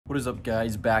What is up,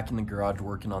 guys? Back in the garage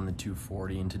working on the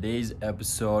 240. In today's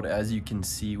episode, as you can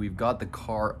see, we've got the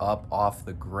car up off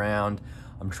the ground.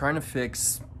 I'm trying to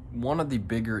fix one of the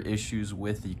bigger issues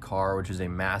with the car, which is a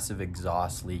massive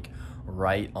exhaust leak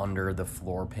right under the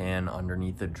floor pan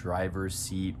underneath the driver's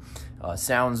seat.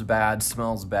 Sounds bad,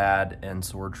 smells bad, and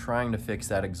so we're trying to fix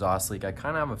that exhaust leak. I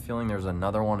kind of have a feeling there's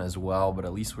another one as well, but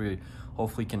at least we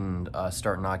hopefully can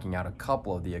start knocking out a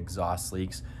couple of the exhaust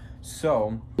leaks.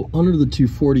 So under the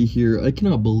 240 here, I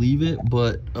cannot believe it,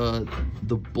 but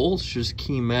the bolts just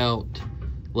came out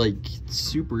like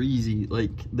super easy. Like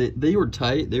they were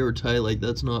tight, like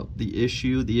that's not the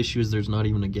issue. The issue is there's not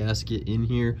even a gasket in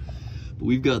here. But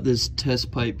we've got this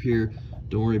test pipe here.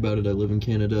 Don't worry about it, I live in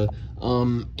Canada.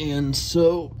 And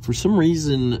so for some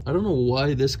reason, I don't know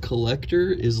why this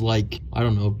collector is like, I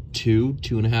don't know,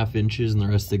 2.5 inches, and the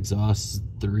rest of the exhaust is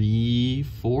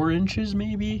 3-4 inches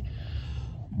maybe.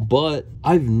 But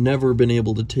I've never been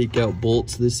able to take out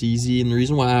bolts this easy, and the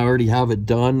reason why I already have it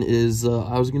done is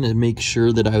I was gonna make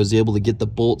sure that I was able to get the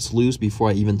bolts loose before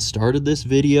I even started this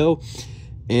video,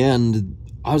 and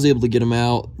I was able to get them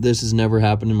out. This has never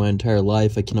happened in my entire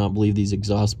life. I cannot believe these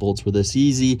exhaust bolts were this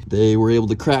easy. They were able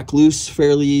to crack loose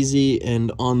fairly easy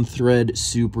and unthread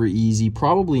super easy.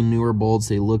 Probably newer bolts,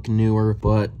 they look newer,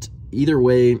 but either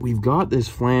way, we've got this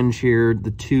flange here,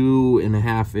 the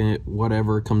 2.5 inch,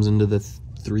 whatever comes into the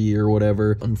 3 or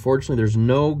whatever. Unfortunately, there's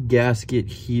no gasket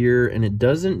here, and it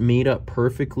doesn't mate up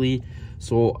perfectly.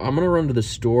 So I'm gonna run to the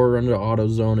store, run to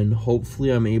AutoZone, and hopefully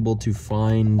I'm able to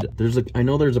find, I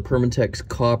know there's a Permatex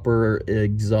copper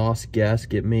exhaust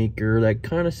gasket maker. That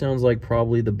kind of sounds like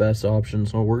probably the best option.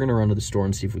 So we're gonna run to the store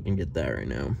and see if we can get that right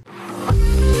now.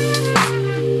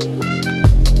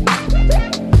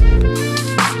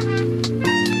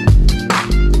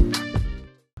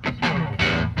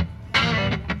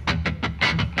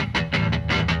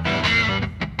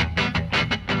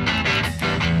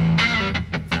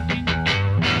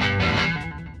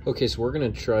 Okay, so we're gonna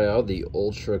try out the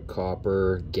Ultra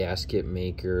Copper gasket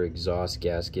maker, exhaust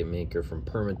gasket maker from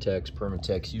Permatex.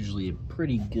 Permatex usually a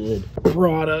pretty good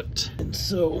product, and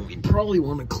so we probably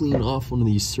want to clean off one of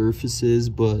these surfaces,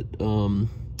 but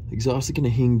exhaust is gonna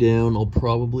hang down. I'll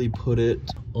probably put it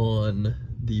on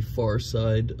the far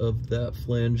side of that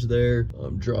flange there,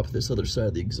 drop this other side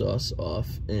of the exhaust off,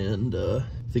 and I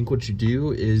think what you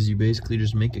do is you basically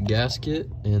just make a gasket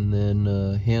and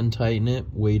then hand tighten it,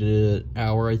 wait an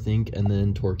hour I think, and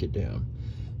then torque it down.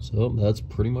 So that's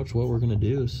pretty much what we're gonna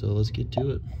do, so let's get to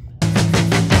it.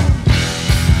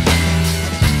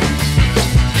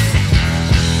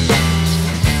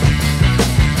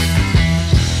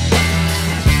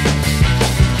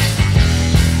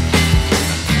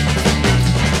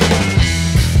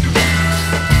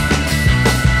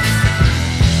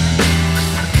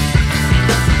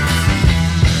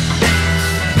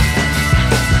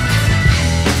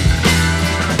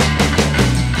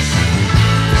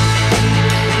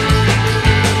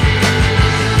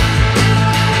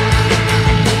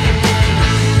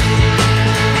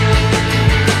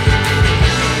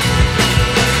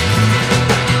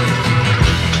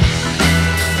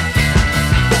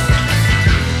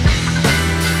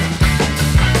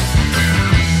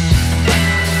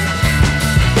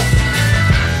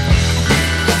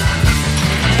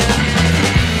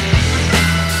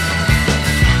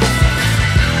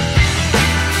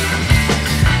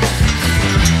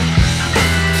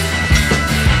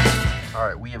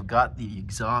 Got the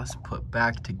exhaust put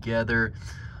back together.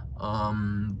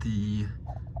 The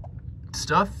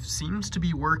stuff seems to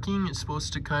be working. It's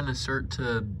supposed to kind of start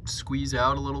to squeeze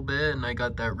out a little bit, and I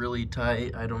got that really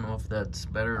tight. I don't know if that's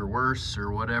better or worse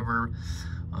or whatever,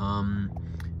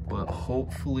 but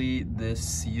hopefully this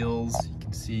seals. You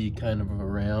can see kind of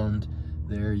around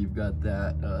there, you've got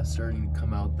that starting to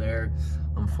come out there.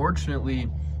 Unfortunately,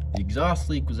 the exhaust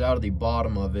leak was out of the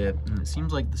bottom of it, and it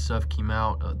seems like the stuff came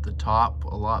out at the top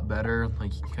a lot better,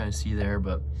 like you can kind of see there,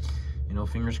 but you know,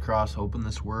 fingers crossed, hoping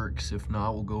this works. If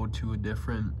not, we'll go to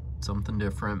something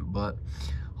different, but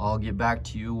I'll get back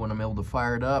to you when I'm able to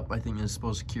fire it up. I think it's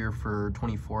supposed to cure for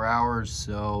 24 hours,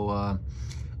 so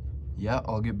yeah,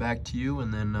 I'll get back to you,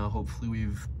 and then hopefully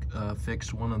we've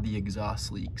fixed one of the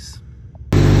exhaust leaks.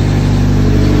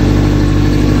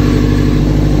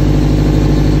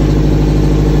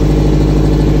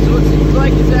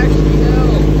 Like it's actually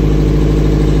held.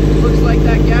 It looks like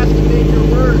that gasket maker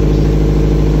works.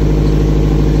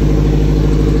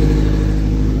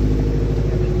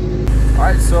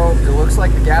 Alright, so it looks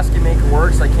like the gasket maker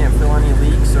works. I can't feel any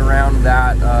leaks around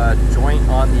that joint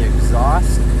on the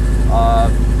exhaust.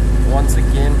 Once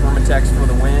again, Permatex for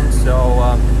the win.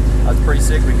 So that's pretty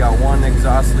sick. We got one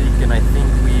exhaust leak, and I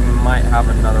think we might have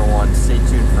another one. Stay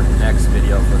tuned for next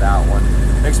video for that one.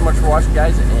 Thanks so much for watching,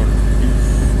 guys, and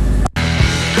peace.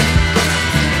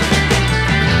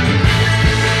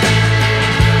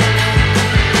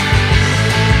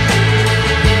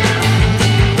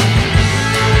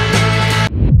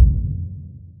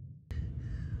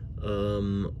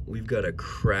 We've got a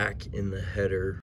crack in the header